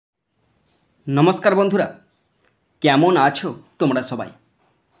नमस्कार बंधुरा केमन आछो तोमरा सबाई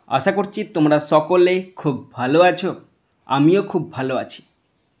आशा करछि तोमरा सकले खूब भालो आछो आमिओ खूब भालो आछि।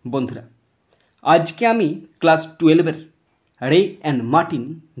 बंधुरा आज के आमी क्लास 12 रे and Martin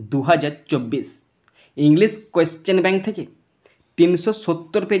 2024 English question bank थेके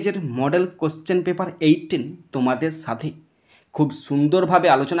 370 पेजेर मॉडल कोश्चेन पेपर 18 तोमादेर साथे खूब सुंदर भावे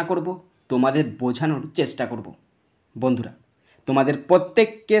आलोचना करब, तोमादेर बोझानोर चेष्टा करब। बंधुरा তোমাদের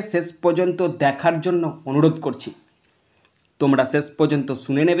প্রত্যেককে শেষ পর্যন্ত দেখার জন্য অনুরোধ করছি। তোমরা শেষ পর্যন্ত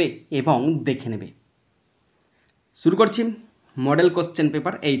শুনে নেবে এবং দেখে নেবে। শুরু করছি মডেল কোশ্চেন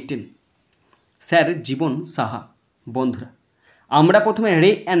পেপার 18 স্যার জীবন সাহা। বন্ধুরা আমরা প্রথমে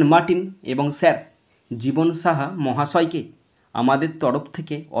রে অ্যান্ড মার্টিন এবং স্যার জীবন সাহা মহাশয়কে আমাদের তরফ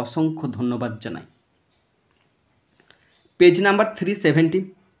থেকে অসংখ্য ধন্যবাদ জানাই। পেজ নাম্বার 370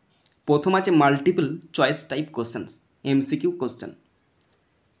 প্রথম আছে multiple choice type questions MCQ question।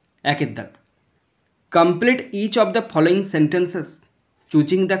 एकेर दाग complete each of the following sentences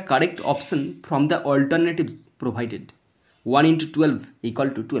choosing the correct option from the alternatives provided 1 into 12 equal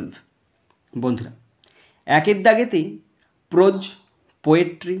to 12। बंधुरा एकेर दागेते प्रोज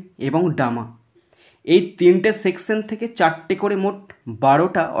पोएट्री एवं डामा এই তিনটে সেকশন থেকে চারটে করে মোট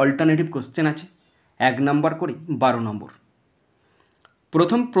 12টা অল্টারনেটিভ কোশ্চেন আছে, 1 নাম্বার করে 12 নম্বর।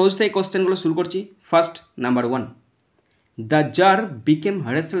 প্রথম প্রোজ থেকে কোশ্চেনগুলো শুরু করছি। First number 1, The jar became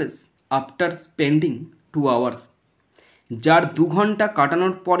restless after spending 2 hours। Jar 2 घंटा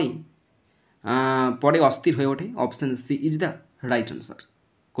काटानोर परे अस्थिर हये ओठे। Option C is the right answer.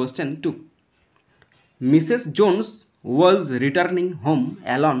 Question 2, Mrs Jones was returning home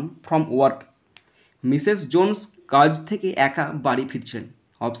alone from work। Mrs Jones काज थेके एका बाड़ी फिरछिलेन।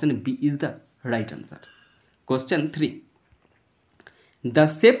 Option B is the right answer. Question 3, The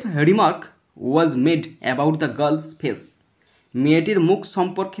chef remark was made about the girl's face। মেয়েটির মুখ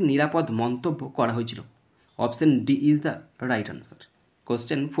সম্পর্কে নিরাপদ মন্তব্য করা হয়েছিল। Option D is the right answer.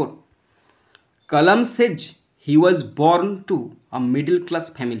 Question 4, Kalam Sage he was born to a middle class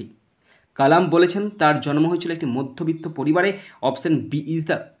family. কালাম বলেছেন তার জন্ম হয়েছিল একটি মধ্যবিত্ত পরিবারে। Option B is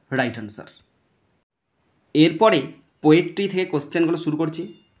the right answer. এরপরে পোয়েট্রি থেকে কোশ্চেনগুলো শুরু করছি।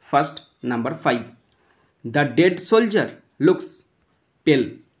 First number 5, the dead soldier looks পেল।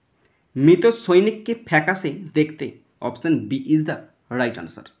 মৃত সৈনিককে ফ্যাকাশে দেখতে। Option B is the right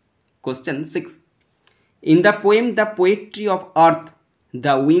answer. Question 6, in the poem the poetry of earth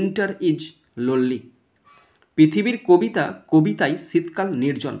the winter is lonely. पृथिवीर कविता कविताय शीतकाल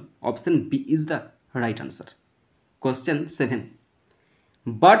निर्जन। Option B is the right answer. Question 7,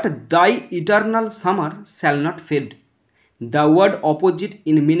 but दाई इटारनल सामार शैल नट fade. The word opposite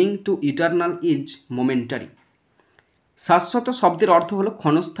in meaning to इटारनल is मोमेंटारी। शाश्वत शब्देर अर्थ hello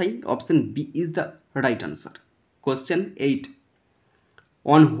क्षणस्थायी। Option B is the right answer. Question 8,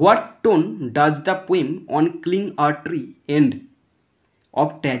 on what tone does the poem on cling a tree end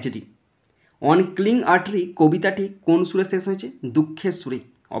of tragedy। on cling a tree কবিতাটি কোন সুরে শেষ হয়েছে? দুঃখের সুরে।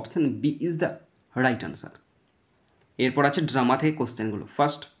 Option B is the right answer. এরপর আছে drama থেকে কোশ্চেনগুলো।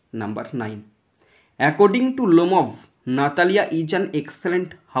 First number 9, according to Lomov Natalia is an excellent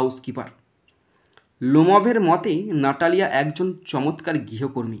housekeeper. লোমভের মতে নাটালিয়া একজন চমৎকার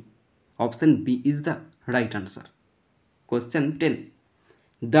গৃহকর্মী। Option B is the right answer. Question 10,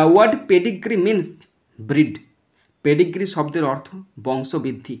 the word pedigree means breed. Pedigree শব্দের অর্থ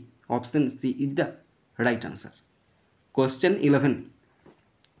বংশবৃদ্ধি। Option C is the right answer. Question 11,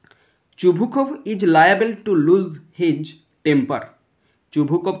 চুভুকভ is লায়াবেল to lose his temper.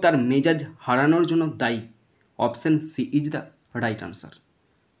 চুভুকভ তার মেজাজ হারানোর জন্য দায়ী। Option C is the right answer.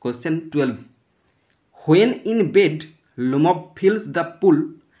 Question 12, when in bed Lomov feels the pool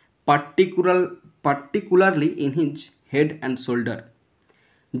particularly in his head and shoulder।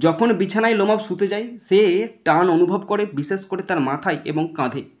 যখন বিছানায় Lomov শুতে যায় সে টান অনুভব করে বিশেষ করে তার মাথায় এবং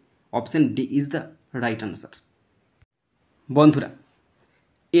কাঁধে। Option D is the right answer. বন্ধুরা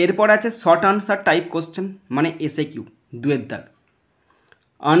এরপর আছে শর্ট আনসার টাইপ কোশ্চেন মানে এসএকিউ। 2 দাগ,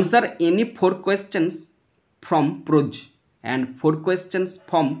 answer any 4 questions from pros and 4 questions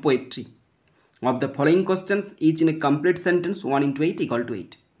from poetry of the following questions each in a complete sentence 1 into 8 equal to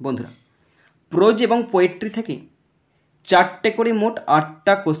 8। বন্ধুরা pros এবং poetry থেকে 4টে করে মোট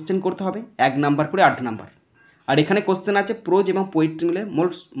 8টা কোশ্চেন করতে হবে, 1 নাম্বার করে 8 নাম্বার। আর এখানে কোশ্চেন আছে প্রোজ এবং পোয়েট্রি মিলে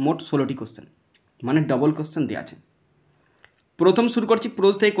মোট 16টি কোশ্চেন, মানে ডবল কোশ্চেন দেওয়া আছে। প্রথম শুরু করছি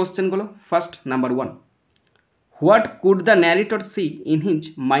প্রোজ থেকে কোশ্চেনগুলো। First number 1, what could the narrator C in his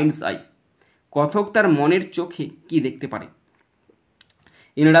minds I. কথক তার মনের চোখে কি দেখতে পারে।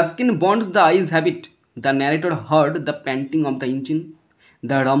 In Ruskin bonds the eyes have it the narrator hard the painting of the engine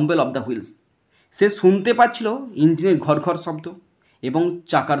the Rumble of the wheels. সে শুনতে পাচ্ছিল ইঞ্জিনের ঘরঘর শব্দ এবং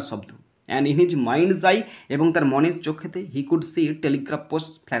চাকার শব্দ। And in his minds I, এবং তার মনের চোখেতে he could see Telegraph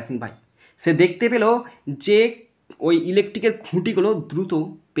post flashing by, সে দেখতে পেল যে ওই ইলেকট্রিকের খুঁটিগুলো দ্রুত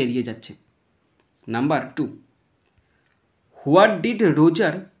পেরিয়ে যাচ্ছে। নাম্বার 2, হোয়াট ডিড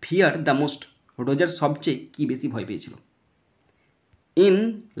রোজার ফিয়ার দ্য মোস্ট, রোজার সবচেয়ে কী বেশি ভয় পেয়েছিল? In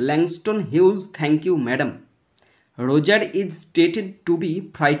Langston huge thank you madam, রোজার is stated two B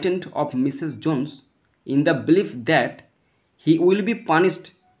frightened of Mrs Jones in the belief that he will be punished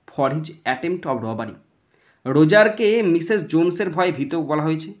for his attempt of robbery, রোজারকে Mrs জোন্সের ভয়ে ভীত বলা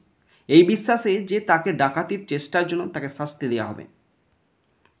হয়েছে এই বিশ্বাসে যে তাকে ডাকাতির চেষ্টার জন্য তাকে শাস্তি দেওয়া হবে।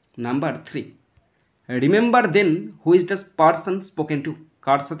 Number 3, remember then who is the person spoken to,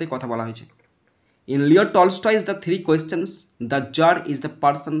 কার সাথে কথা বলা হয়েছে? In Leo টলস্টয়েজ the 3 questions the jar is the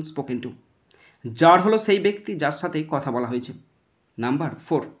person spoken to, jar হলো সেই ব্যক্তি যার সাথে কথা বলা হয়েছে। Number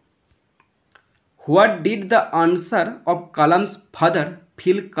 4, what did the answer of Kalam's father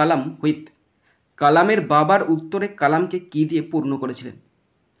feel Kalam with, কালামের বাবার উত্তরে কালামকে কী দিয়ে পূর্ণ করেছিলেন?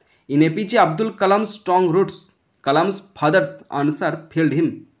 In APJ Abdul Kalam strong roots, Kalam's father's answer field him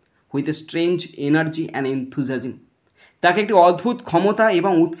with a strange energy and enthusiasm, তাকে একটি অদ্ভুত ক্ষমতা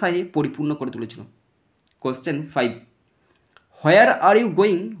এবং উৎসাহে পরিপূর্ণ করে তুলেছিল। Question 5, where are you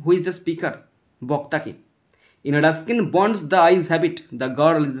going who is the speaker, বক্তাকে? In Ruskin bonds the eyes have it the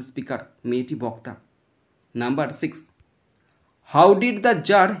girl is the speaker, মেয়েটি বক্তা। Number 6, how did the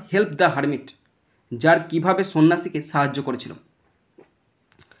jar help the hermit, jar কীভাবে সন্ন্যাসীকে সাহায্য করেছিল?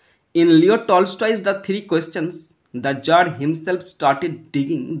 In Leo টলস্টয়েজ the 3 questions the jar himself started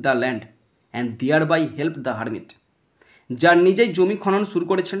digging the land and দিয়ার by help the hermit, jar নিজেই জমি খনন শুরু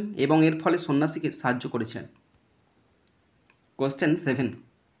করেছিলেন এবং এর ফলে সন্ন্যাসীকে সাহায্য করেছিলেন। কোশ্চেন 7,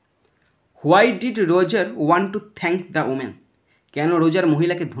 হোয়াই ডিড রোজার want to thank the women, কেন রোজার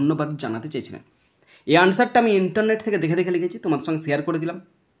মহিলাকে ধন্যবাদ জানাতে চেয়েছিলেন? এই আনসারটা আমি ইন্টারনেট থেকে দেখে দেখে লিখেছি, তোমার সঙ্গে শেয়ার করে দিলাম।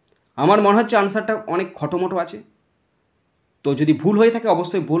 আমার মনে হচ্ছে আনসারটা অনেক খটোমটো আছে, তো যদি ভুল হয়ে থাকে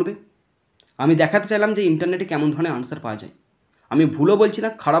অবশ্যই বলবে। আমি দেখাতে চাইলাম যে ইন্টারনেটে কেমন ধরনের আনসার পাওয়া যায়। আমি ভুলও বলছি না,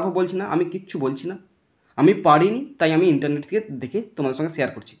 খারাপও বলছি না, আমি কিচ্ছু বলছি না। আমি পারিনি, তাই আমি ইন্টারনেট থেকে দেখে তোমাদের সঙ্গে শেয়ার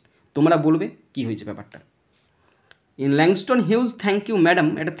করছি। তোমরা বলবে কি হয়েছে ব্যাপারটা। In Langston huge thank you madam,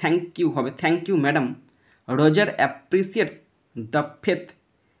 এটা থ্যাংক ইউ হবে, থ্যাংক ইউ ম্যাডাম, রোজার appreciates the faith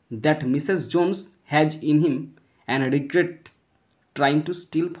that Mrs Jones has in him and regrets trying to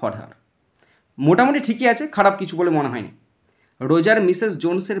still for her, মোটামুটি ঠিকই আছে, খারাপ কিছু বলে মনে হয়নি। রোজার মিসেস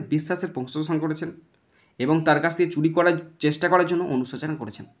জোন্সের বিশ্বাসের প্রশংসা করেছেন এবং তার কাছ থেকে চুরি করার চেষ্টা করার জন্য অনুশোচনা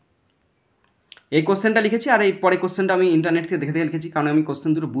করেছেন। এই কোশ্চেনটা লিখেছি, আর এই পরে কোশ্চেনটা আমি ইন্টারনেট থেকে দেখে দেখে লিখেছি, কারণ আমি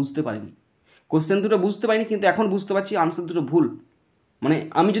কোশ্চেন দুটো বুঝতে পারিনি। কিন্তু এখন বুঝতে পারছি আনসার দুটো ভুল। মানে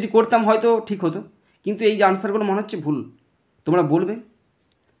আমি যদি করতাম হয়তো ঠিক হতো, কিন্তু এই যে আনসারগুলো মনে হচ্ছে ভুল। তোমরা বলবে।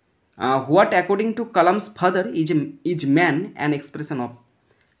 What according to Kalam's father is man an expression of,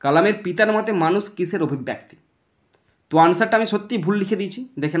 কালামের পিতার মতে মানুষ কিসের অভিব্যক্তি? তো আনসারটা আমি সত্যিই ভুল লিখে দিয়েছি,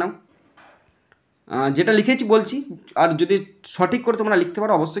 দেখে নাও। যেটা লিখেছি বলছি, আর যদি সঠিক করে তোমরা লিখতে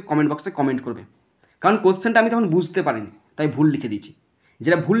পারো অবশ্যই কমেন্ট বক্সে কমেন্ট করবে, কারণ কোশ্চেনটা আমি তখন বুঝতে পারিনি, তাই ভুল লিখে দিয়েছি।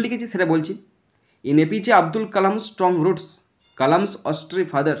 যেটা ভুল লিখেছি সেটা বলছি। In APJ Abdul Kalam strong roots, Kalam's অস্ট্রি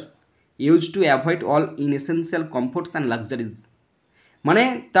father use to avoid all ইনএসেন্সিয়াল comforts and luxuries, মানে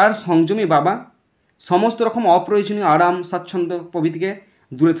তার সংযমী বাবা সমস্ত রকম অপ্রয়োজনীয় আরাম স্বাচ্ছন্দ্য প্রভৃতিকে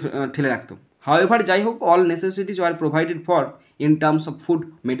দূরে ঠেলে রাখত। হাউএভার যাই হোক, all necessities R provided for in terms of food,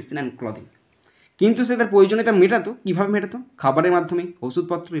 medicine and clothing, কিন্তু সে তার প্রয়োজনীয়তা মেটাতো। কীভাবে মেটাতো? খাবারের মাধ্যমে,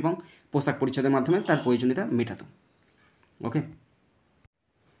 ওষুধপত্র এবং পোশাক পরিচ্ছদের মাধ্যমে তার প্রয়োজনীয়তা মেটাতো। ওকে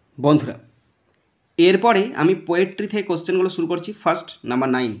বন্ধুরা, এরপরে আমি পোয়েট্রি থেকে কোশ্চেনগুলো শুরু করছি। First, number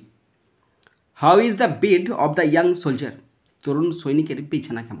 9, how is the bed of the young soldier, তরুণ সৈনিকের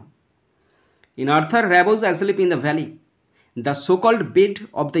বিছানা কেমন? In Arthur র্যাবোজ asleep in the valley, the so called bed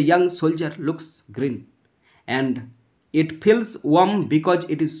of the young soldier looks green and it feels worm because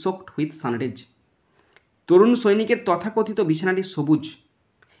it is soaked with sun rays, তরুণ সৈনিকের তথাকথিত বিছানাটি সবুজ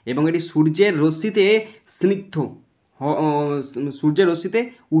এবং এটি সূর্যের রশ্মিতে স্নিগ্ধ, সূর্যের রশ্মিতে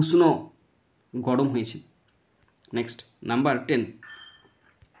উষ্ণ গরম হয়েছে। Next, number 10,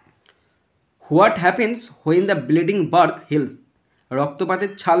 what happens when the bleeding bark hills,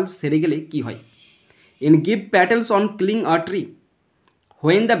 রক্তপাতের ছাল সেরে গেলে কি হয়? In give petals on ক্লিং a tree,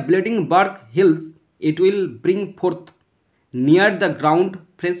 when the bleeding bark hills it will bring fourth near the ground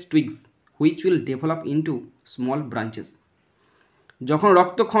fresh টুইগস which will develop into small branches, যখন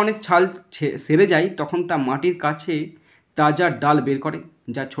রক্তক্ষরণের ছাল সেরে যায় তখন তা মাটির কাছে তাজা ডাল বের করে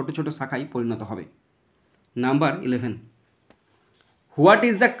যা ছোট ছোট শাখায় পরিণত হবে। Number 11, what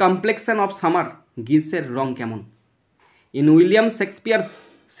is the complexion of summer, গ্রীষ্মের রং কেমন? In William Shakespeare's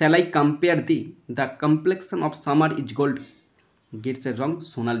shall I compare thee, the complexion of summer is gold, গ্রীষ্মের রং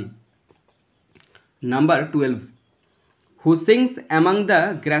সোনালি। Number 12, who sings among the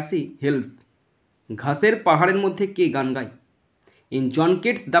grassy hills, ঘাসের পাহাড়ের মধ্যে কে গান গায়? In John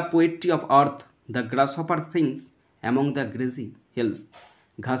Keats the poetry of earth, the গ্রাসহপার sings among the Gracie hills,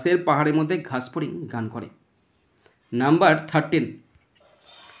 ঘাসের পাহাড়ের মধ্যে ঘাসফড়িং গান করে। Number 13,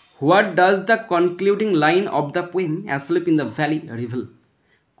 what does the concluding line of the poem asleep in the valley reveal,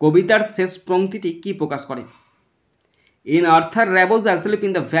 কবিতার শেষ পংক্তিটি কী প্রকাশ করে? In Arthur র্যাবোজ asleep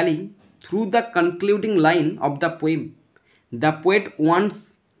in the valley, through the concluding line of the poem the poet wants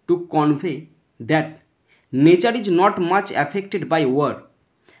to convey that nature is not much affected by war,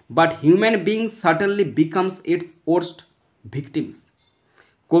 but human being certainly becomes it's worst victims.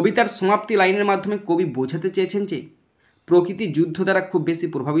 কবিতার সমাপ্তি লাইনের মাধ্যমে কবি বোঝাতে চেয়েছেন যে প্রকৃতি যুদ্ধ দ্বারা খুব বেশি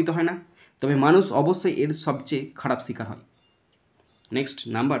প্রভাবিত হয় না, তবে মানুষ অবশ্যই এর সবচেয়ে খারাপ শিকার হয়। Next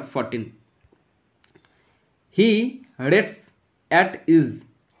number 14, he রেস্টস at is,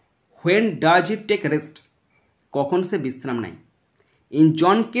 when does he take rest, কখন সে বিশ্রাম নেয়? In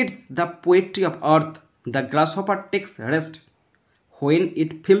John Keats the poetry of earth, the গ্রাসহপার text rest when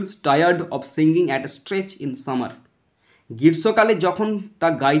it feels tired of singing at stretch in summer, গ্রীষ্মকালে যখন তা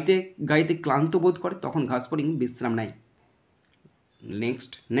গাইতে গাইতে ক্লান্ত বোধ করে তখন ঘাসফড়িং বিশ্রাম নেয়।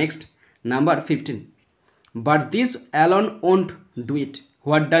 Next number 15, but this alone won't do it,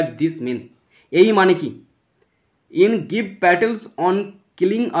 what does this মিন, এই মানে কি? In give petals on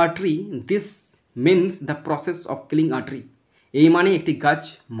killing a tree, this means the process of killing a tree, এই মানে একটি গাছ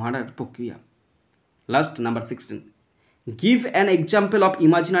মারার প্রক্রিয়া। Last number 16, give an example of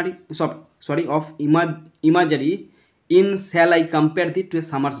ইমাজারি in shall I compare thee two a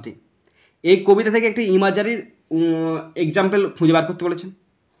summer's day, এই কবিতা থেকে একটি ইমাজারির এক্সাম্পল খুঁজে বার করতে বলেছেন।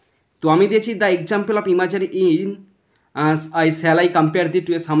 তো আমি দিয়েছি the example of ইমাজারি in shall I compare thee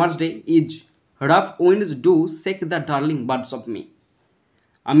two a summer's day is rough winds do shake the darling birds of me,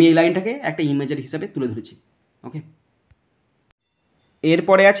 আমি এই লাইনটাকে একটা ইমেজারি হিসাবে তুলে ধরেছি। ওকে,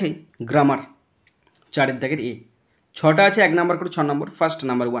 এরপরে আছে গ্রামার, 4 দাগের এ, 6টা আছে 1 নম্বর করে 6 নম্বর। First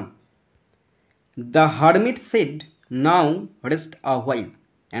number 1, the hermit shed now rest a while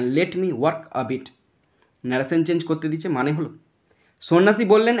and let me work a bit, narration change করতে দিচ্ছে, মানে হলো সন্ন্যাসী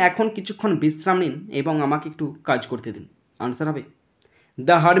বললেন এখন কিছুক্ষণ বিশ্রাম নিন এবং আমাকে একটু কাজ করতে দিন। আনসার হবে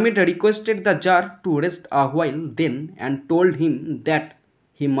the hermit requested the jar to rest a while then and told him that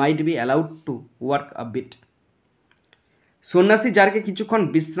he might be allowed to work a bit, সন্ন্যাসী জারকে কিছুক্ষণ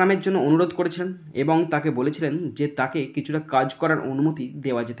বিশ্রামের জন্য অনুরোধ করেছিলেন এবং তাকে বলেছিলেন যে তাকে কিছুটা কাজ করার অনুমতি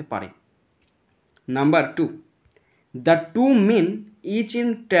দেওয়া যেতে পারে। Number 2, the two main each in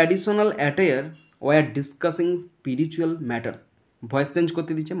traditional attire war discussing spiritual matters, voice change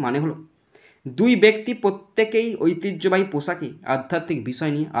করতে দিচ্ছে, মানে হলো 2 ব্যক্তি প্রত্যেকেই ঐতিহ্যবাহী পোশাকে আধ্যাত্মিক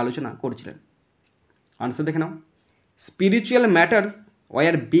বিষয় নিয়ে আলোচনা করছিলেন। আনসার দেখে নাও, spiritual matters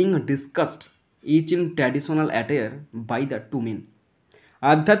were being discussed each in traditional attire by the two main,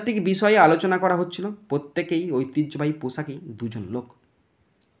 আধ্যাত্মিক বিষয়ে আলোচনা করা হচ্ছিল প্রত্যেকেই ঐতিহ্যবাহী পোশাকে 2জন লোক।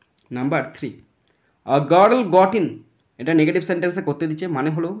 Number 3, a girl got in, এটা নেগেটিভ সেন্টেন্সে করতে দিচ্ছে, মানে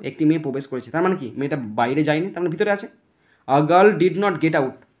হলো একটি মেয়ে প্রবেশ করেছে, তার মানে কি মেয়েটা বাইরে যায়নি, তার মানে ভিতরে আছে। A girl did not get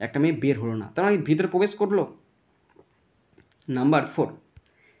out, একটা মেয়ে বের হলো না, তার মানে ভিতরে প্রবেশ করলো। Number 4,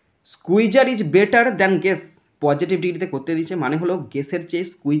 squeezer is better than guess, positive ডিগ্রিতে করতে দিচ্ছে, মানে হলো গেসের চেয়ে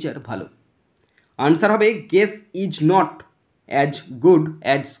স্কুইজার ভালো। আনসার হবে guess is not as good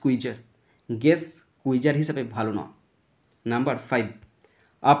as squeezer, guess squeezer হিসেবে ভালো নয়। Number 5,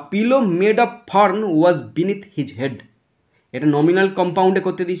 a pillow made of fern was beneath his head, এটা নমিনাল কম্পাউন্ডে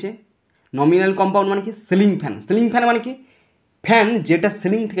করতে দিয়েছে। নমিনাল কম্পাউন্ড মানে কি? সিলিং ফ্যান, সিলিং ফ্যান মানে কি? ফ্যান যেটা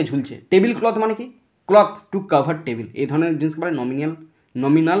সিলিং থেকে ঝুলছে। টেবিল ক্লথ মানে কি? ক্লথ টু কভার টেবিল, এই ধরনের জিনিসকে বলে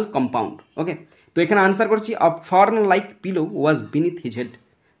নমিনাল কম্পাউন্ড। ওকে, তো এখানে আনসার করছি আ ফার্ন লাইক পিলো ওয়াজ বিনিথ হিজ হেড,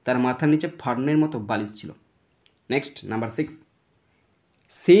 তার মাথার নিচে ফার্নের মতো বালিশ ছিল। Next number 6,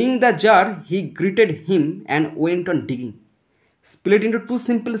 seeing the jar he greeted him and went on digging, split into 2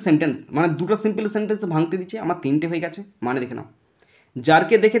 simple sentence, মানে 2টো সিম্পল সেন্টেন্স ভাঙতে দিচ্ছে, আমার 3টে হয়ে গেছে, মানে দেখে নাও।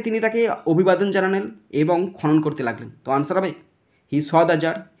 জারকে দেখে তিনি তাকে অভিবাদন জানালেন এবং খনন করতে লাগলেন, তো আনসার হবে হি saw the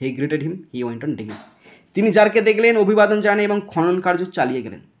jar, he greeted him, he went on digging, তিনি জারকে দেখলেন, অভিবাদন জানালেন এবং খনন কার্য চালিয়ে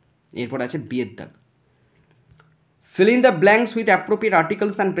গেলেন। এরপর আছে বিয়ের দাগ, fill in the blanks with appropriate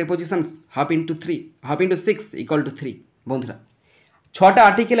articles and prepositions, half into 6 equal to 3। বন্ধুরা 6টা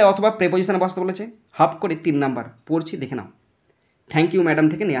আর্টিকেলে অথবা প্রেপোজিশন বসতে বলেছে, হাফ করে 3 নাম্বার পড়ছি, দেখে নাও। থ্যাংক ইউ ম্যাডাম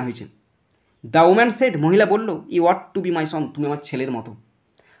থেকে নেওয়া হয়েছে। দ্য ওম্যান সেড, মহিলা বলল, ইউ ওয়াট টু বি মাই সন, তুমি আমার ছেলের মতো।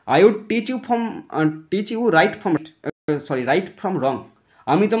 I would teach you right from wrong,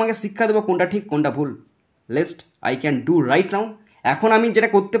 আমি তোমাকে শিক্ষা দেবো কোনটা ঠিক কোনটা ভুল। Least I can do right now, এখন আমি যেটা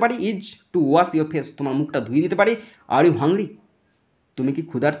করতে পারি is two wash your face, তোমার মুখটা ধুয়ে দিতে পারি। আর ইউ হাংরি, তুমি কি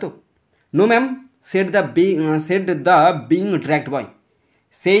ক্ষুধার্ত? No ma'am said the being dragged বয়,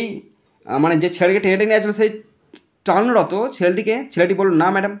 সেই মানে যে ছেলেটিকে টেনে টেনে আসলো সেই টার্নরত ছেলেটি বলল, না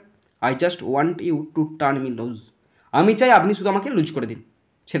madam, I just want you to turn me loose, আমি চাই আপনি শুধু আমাকে লুজ করে দিন,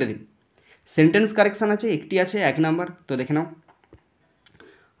 ছেড়ে দিন। সেন্টেন্স কারেকশান আছে, একটি আছে 1 নাম্বার, তো দেখে নাও।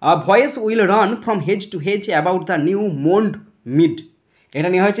 আ voice will run from has to hedge about the new মোন্ড mid, এটা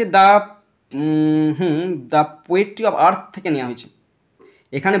নেওয়া হয়েছে দ্য পোয়েট্রি অফ আর্থ থেকে নেওয়া হয়েছে।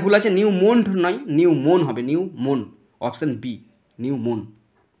 এখানে ভুল আছে, নিউ মোন্ড নয়, নিউ মোন হবে, নিউ মোন, অপশান বি, নিউ মোন।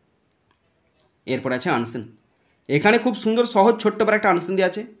 এরপর আছে আনসিন, এখানে খুব সুন্দর সহজ ছোট্ট করে একটা আনসিন দেওয়া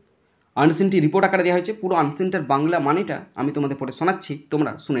আছে। আনসিনটি রিপোর্ট আকারে দেওয়া হয়েছে, পুরো আনসিনটার বাংলা মানেটা আমি তোমাদের পড়ে শোনাচ্ছি,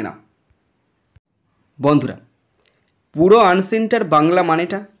 তোমরা শুনে নাও। বন্ধুরা, পুরো আনসিনটার বাংলা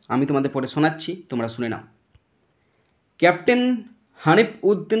মানেটা আমি তোমাদের পড়ে শোনাচ্ছি, তোমরা শুনে নাও। Captain Hanif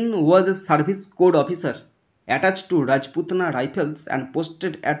Uddin was a service code officer attached to Rajputana Rifles and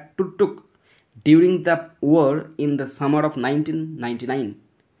posted at Turtuk during the war in the summer of 1999.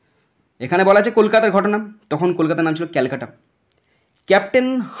 এখানে বলা আছে কলকাতার ঘটনা, তখন কলকাতার নাম ছিল ক্যালকাটা। ক্যাপ্টেন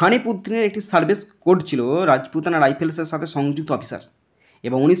হানিফ উদ্দিনের একটি সার্ভিস কোড ছিল রাজপুতানা রাইফেলসের সাথে সংযুক্ত অফিসার,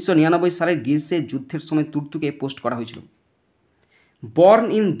 এবং 1999 সালের গ্রীষ্মের যুদ্ধের সময় তুর্তুকে পোস্ট করা হয়েছিল। Born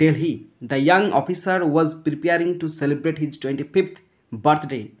in Delhi, the young officer was preparing to celebrate his 25th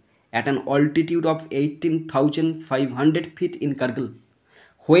birthday at an altitude of 18,500 feet in Kargil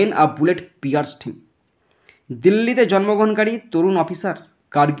when a bullet pierced him. দিল্লিতে জন্মগ্রহণকারী তরুণ অফিসার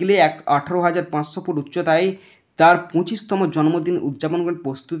কার্গিলে 18,500 ফুট উচ্চতায় তার 25তম জন্মদিন উদযাপন করে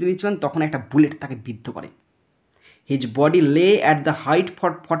প্রস্তুতি নিয়েছিলেন, তখন একটা বুলেট তাকে বিদ্ধ করে। হিজ বডি লে at the height for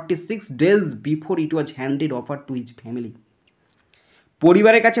 46 days before it was handed over to his family.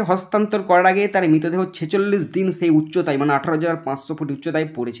 পরিবারের কাছে হস্তান্তর করার আগে তার মৃতদেহ 46 দিন সেই উচ্চতায় মানে 18,500 ফুট উচ্চতায়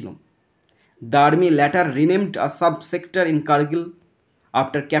পড়েছিল। The army letter renamed a sub sector in Kargil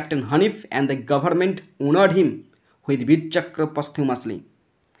after captain Hanif and the government honoured him with Vir Chakra পস্থুমাসলি।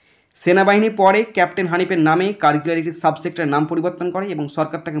 সেনাবাহিনী পরে ক্যাপ্টেন হানিফের নামে কার্গিলের একটি সাব সেক্টরের নাম পরিবর্তন করে এবং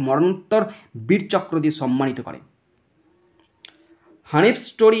সরকার তাকে মরণোত্তর বীরচক্র দিয়ে সম্মানিত করে। Hanif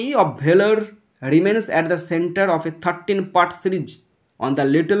story of Vellore remains at the centre of A 13-part series on the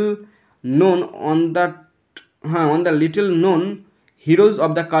little known heroes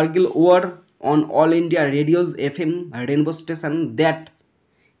of the Kargil war on All India Radio's FM Rainbow station that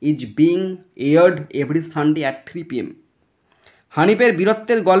is being aired every Sunday at 3 p.m. হানিফের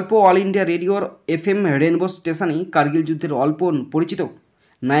বীরত্বের গল্প all India রেডিওর FM rainbow স্টেশনে কার্গিল যুদ্ধের অল্প পরিচিত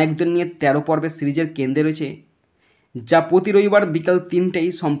নায়কদের নিয়ে 13 পর্বের সিরিজের কেন্দ্রে রয়েছে, যা প্রতি রবিবার বিকাল 3টায়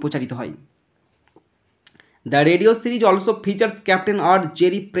সম্প্রচারিত হয়। The radio series also features Captain R.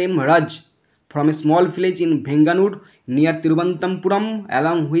 Jerry Prem Raj from a small village in Venganur near Thiruvananthapuram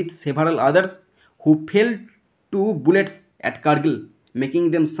along with several others who fell to bullets at Kargil, making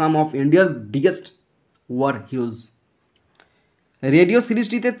them some of India's biggest war heroes. Radio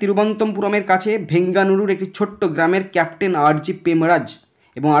সিরিজটিতে তিরুবনন্তপুরমের কাছে ভেঙ্গানুরুর একটি ছোট্ট গ্রামের captain আর.জি. Premraj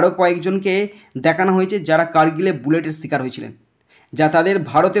এবং আরও কয়েকজনকে দেখানো হয়েছে যারা কার্গিলে বুলেটের শিকার হয়েছিলেন, যা তাদের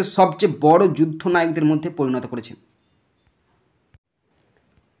ভারতের সবচেয়ে বড় যুদ্ধ নায়কদের মধ্যে পরিণত করেছে।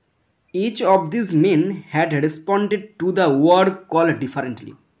 Each of this main had responded to the war call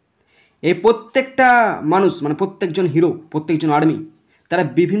differently. এই প্রত্যেকটা মানুষ মানে প্রত্যেকজন হিরো, প্রত্যেকজন আর্মি, তারা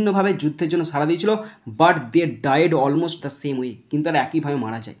বিভিন্নভাবে যুদ্ধের জন্য সাড়া দিয়েছিল, but they died almost the same way, কিন্তু তারা একইভাবে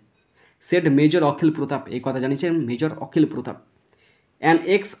মারা যায়। সেড মেজর অখিল প্রতাপ, এই কথা জানিয়েছেন major Akhil Pratap, an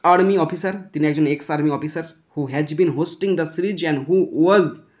ex army officer, তিনি একজন ex army officer who has been hosting the series and who was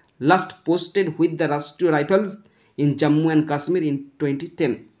last posted with the Rashtriya Rifles in Jammu and Kashmir in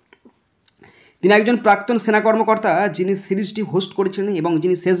 2010. তিনি একজন প্রাক্তন সেনা কর্মকর্তা যিনি সিরিজটি হোস্ট করেছিলেন এবং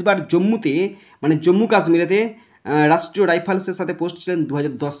যিনি শেষবার জম্মুতে মানে জম্মু কাশ্মীরেতে রাষ্ট্রীয় রাইফেলসের সাথে পোস্ট ছিলেন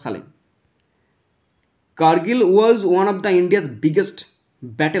 2010 সালে। Kargil was one of the India's biggest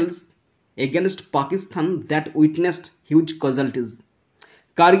battles against Pakistan that witnessed huge ক্যাজুয়ালিটিজ।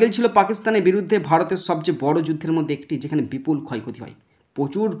 Kargil ছিল পাকিস্তানের বিরুদ্ধে ভারতের সবচেয়ে বড় যুদ্ধের মধ্যে একটি, যেখানে বিপুল ক্ষয়ক্ষতি হয়,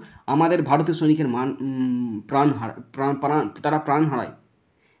 প্রচুর আমাদের ভারতীয় সৈনিকের তারা প্রাণ হারায়।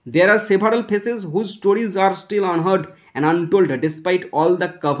 দেয়ার আর several faces whose stories are still unheard and untold despite all the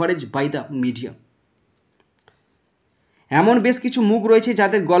coverage by the media. এমন বেশ কিছু মুখ রয়েছে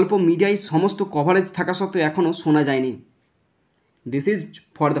যাদের গল্প মিডিয়ায় সমস্ত কভারেজ থাকা সত্ত্বেও এখনও শোনা যায়নি। This is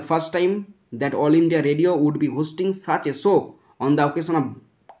for the first time that all India radio would be hosting such a show on the occasion of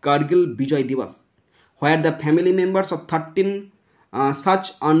Kargil Vijay Divas, where the family members of 13 such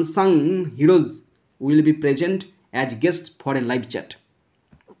unsung heroes will be present as guests for a live chat.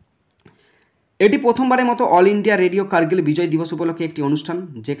 এটি প্রথমবারের মতো all India radio Kargil বিজয় দিবস উপলক্ষে একটি অনুষ্ঠান,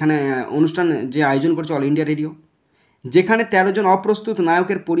 যেখানে যে আয়োজন করছে অল ইন্ডিয়া রেডিও, যেখানে 13 জন অপ্রস্তুত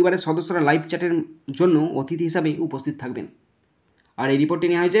নায়কের পরিবারের সদস্যরা লাইভ চ্যাটের জন্য অতিথি হিসাবে উপস্থিত থাকবেন। আর এই রিপোর্টটি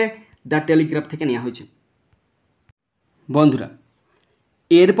নেওয়া হয়েছে দ্য টেলিগ্রাফ থেকে নেওয়া হয়েছে। বন্ধুরা,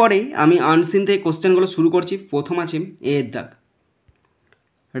 এরপরে আমি আনসিন থেকে কোশ্চেনগুলো শুরু করছি। প্রথম আছে এ এর দাগ।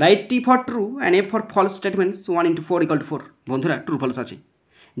 Write T for true and A for false statements 1 × 4 = 4। বন্ধুরা, ট্রু ফলস আছে।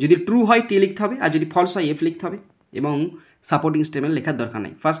 যদি ট্রু হয় টি লিখতে হবে, আর যদি ফলস হয় এফ লিখতে হবে, এবং সাপোর্টিং স্টেটমেন্ট লেখার দরকার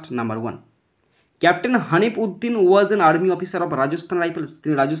নেই। First number 1, captain Hanif Uddin was an army officer of Rajasthan rifles.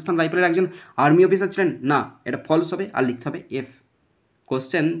 তিনি রাজস্থান রাইফেলের একজন আর্মি অফিসার ছিলেন না, এটা ফলস হবে, আর লিখতে হবে F.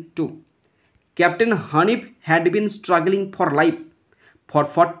 Question 2, captain Hanif had been struggling for life for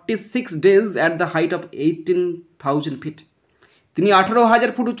 46 days at the height of 18,000 feet। তিনি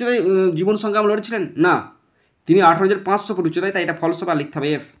 18,000 ফুট উচ্চতায় জীবন সংগ্রাম লড়েছিলেন না, তিনি 18,500 ফুট উচ্চতায়, তাই এটা ফলস হবে, আর লিখতে হবে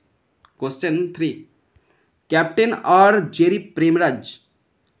F. Question 3, captain R Jerry Premraj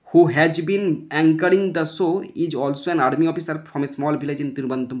who has been anchoring the show is also an army officer from a small village in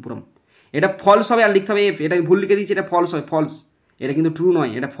Thiruvananthapuram. এটা ফলস হবে, আর লিখতে হবে এফ। এটা আমি ভুল লিখে দিয়েছি, এটা ফলস হয়, ফলস। এটা কিন্তু ট্রু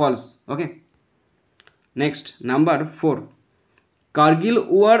নয়, এটা false. Okay, next number 4, Kargil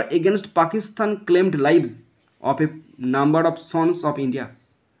war against Pakistan claimed lives of A number of sons of India.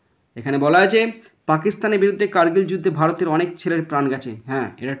 এখানে বলা আছে পাকিস্তানের বিরুদ্ধে কার্গিল যুদ্ধে ভারতের অনেক ছেলের প্রাণ গেছে। হ্যাঁ,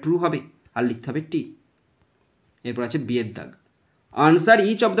 এটা ট্রু হবে, আর লিখতে হবে টি। এরপর আছে বি এর দাগ। Answer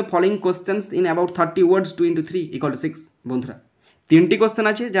each of the following questions in about 30 words 2 × 3 = 6। বন্ধুরা, 3টি কোশ্চেন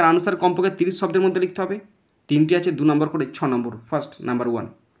আছে যার আনসার কমপক্ষে 30 শব্দের মধ্যে লিখতে হবে। 3টি আছে 2 নম্বর করে 6 নম্বর। First number 1,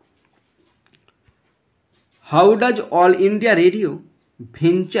 how does all India radio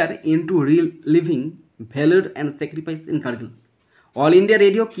venture into living ভ্যালুর and sacrifice in Kargil. All India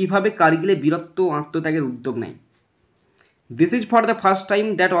radio কীভাবে কার্গিলে বীরত্ব ও আত্মত্যাগের উদ্যোগ নেয়। This is for the first time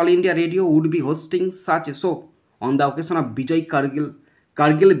that all India radio would be hosting such a show on the occasion of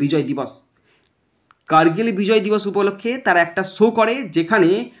Kargil বিজয় দিবস। কার্গিল বিজয় দিবস উপলক্ষে তারা একটা শো করে, যেখানে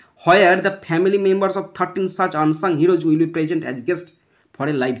where the family members of 13 such unsung heroes will be present as guest for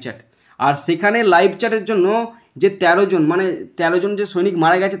a live chat. আর সেখানে live চ্যাটের জন্য যে 13 জন, মানে 13 জন যে সৈনিক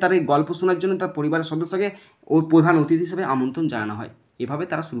মারা গেছে তার এই গল্প শোনার জন্য তার পরিবারের সদস্যকে ও প্রধান অতিথি হিসেবে আমন্ত্রণ জানানো হয়। এভাবে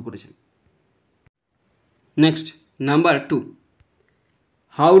তারা শুরু করেছেন। Next number 2,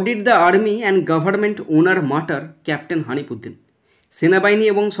 how did the army and government owner martyr captain Hanif Uddin. সেনাবাহিনী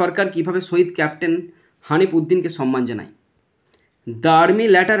এবং সরকার কীভাবে শহীদ ক্যাপ্টেন হানিফ উদ্দিনকে সম্মান জানায়। The army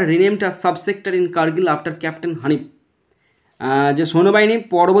letter renamed a subsector in Kargil after captain Hanif. যে সৈন্যবাহিনী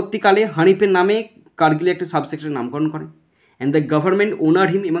পরবর্তীকালে হানিফের নামে কার্গিলে একটি সাবসেক্টরের নামকরণ করে। অ্যান্ড দ্য গভর্নমেন্ট ওনার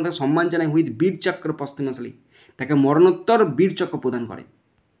হিম, এবং তাকে সম্মান জানায় উইথ বীর চক্র পস্তুমাসলি, তাকে মরণোত্তর বীর চক্র প্রদান করে।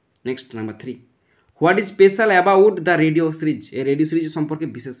 Next number 3, what is special about the radio series. এই রেডিও সিরিজ সম্পর্কে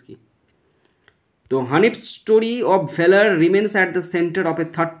বিশেষ কী। তো Hanif story of ভ্যালার remains at the centre of A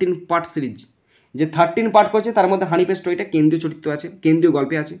 13 part series. যে 13 part করেছে তার মধ্যে হানিফের স্টোরিটা কেন্দ্রীয় চরিত্র আছে, কেন্দ্রীয়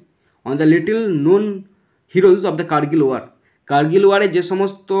গল্পে আছে। On the little known heroes of the Kargil war. Kargil ওয়ারে যে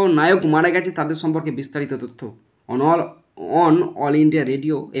সমস্ত নায়ক মারা গেছে তাদের সম্পর্কে বিস্তারিত তথ্য। On all India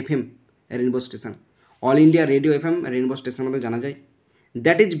radio FM rainbow station. All India radio FM rainbow station মধ্যে জানা যায়।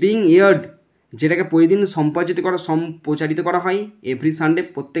 দ্যাট ইজ বিং ইয়ার্ড, যেটাকে প্রতিদিন প্রচারিত করা হয় এভরি সানডে,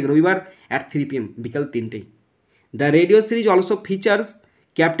 প্রত্যেক রবিবার অ্যাট 3 PM, বিকাল 3টেয়। The radio series also features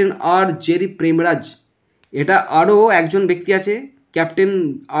captain R Jerry Premraj. এটা আরও একজন ব্যক্তি আছে, captain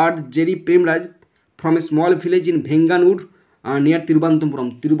R Jerry Premraj, from a small village in ভেঙ্গানুর near Thiruvananthapuram.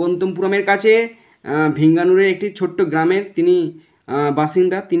 তিরুবনন্তপুরমের কাছে ভেঙ্গানুরের একটি ছোট্ট গ্রামের তিনি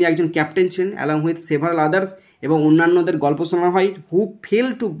বাসিন্দা। তিনি একজন ক্যাপ্টেন ছিলেন, অ্যালং উইথ সেভারাল আদার্স, এবং অন্যান্যদের গল্প শোনা হয়। হু fail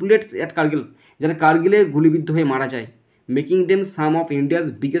to bullets at Kargil, যারা কার্গিলে গুলিবিদ্ধ হয়ে মারা যায়। Making them some of India's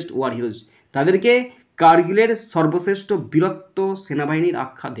biggest war heroes, তাদেরকে কার্গিলের সর্বশ্রেষ্ঠ বীরত্ব সেনাবাহিনীর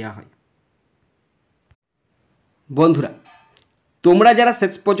আখ্যা দেওয়া হয়। বন্ধুরা, তোমরা যারা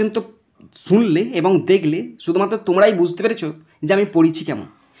শেষ পর্যন্ত শুনলে এবং দেখলে, শুধুমাত্র তোমরাই বুঝতে পেরেছো যে আমি পড়িছি কেমন,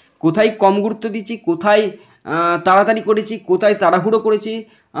 কোথায় কম গুরুত্ব দিচ্ছি, কোথায় তাড়াতাড়ি করেছি, কোথায় তাড়াহুড়ো করেছি,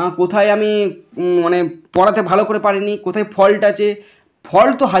 কোথায় আমি মানে পড়াতে ভালো করে পারিনি, কোথায় ফল্ট আছে।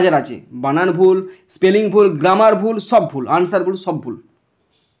 ফল্ট তো হাজার আছে, বানান ভুল, স্পেলিং ভুল, গ্রামার ভুল, সব ভুল, আনসার ভুল, সব ভুল,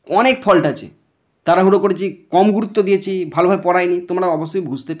 অনেক ফল্ট আছে। তাড়াহুড়ো করেছি, কম গুরুত্ব দিয়েছি, ভালোভাবে পড়াইনি, তোমরা অবশ্যই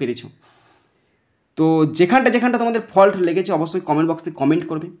বুঝতে পেরেছো। তো যেখানটা তোমাদের ফল্ট লেগেছে অবশ্যই কমেন্ট বক্সে কমেন্ট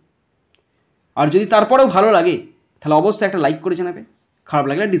করবে। আর যদি তারপরেও ভালো লাগে তাহলে অবশ্যই একটা লাইক করে জানাবে, খারাপ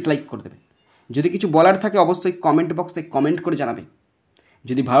লাগলে ডিসলাইক করে দেবে। যদি কিছু বলার থাকে অবশ্যই কমেন্ট বক্সে কমেন্ট করে জানাবে।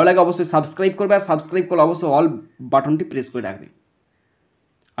 যদি ভালো লাগে অবশ্যই সাবস্ক্রাইব করবে, আর সাবস্ক্রাইব করলে অবশ্যই অল বাটনটি প্রেস করে রাখবে।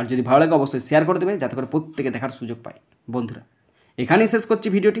 আর যদি ভালো লাগে অবশ্যই শেয়ার করে দেবে, যাতে করে প্রত্যেকে দেখার সুযোগ পায়। বন্ধুরা, এখানেই শেষ করছি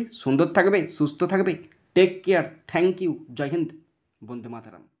ভিডিওটি। সুন্দর থাকবে, সুস্থ থাকবে, take care, thank you, Joy Hind, Vande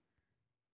Mataram.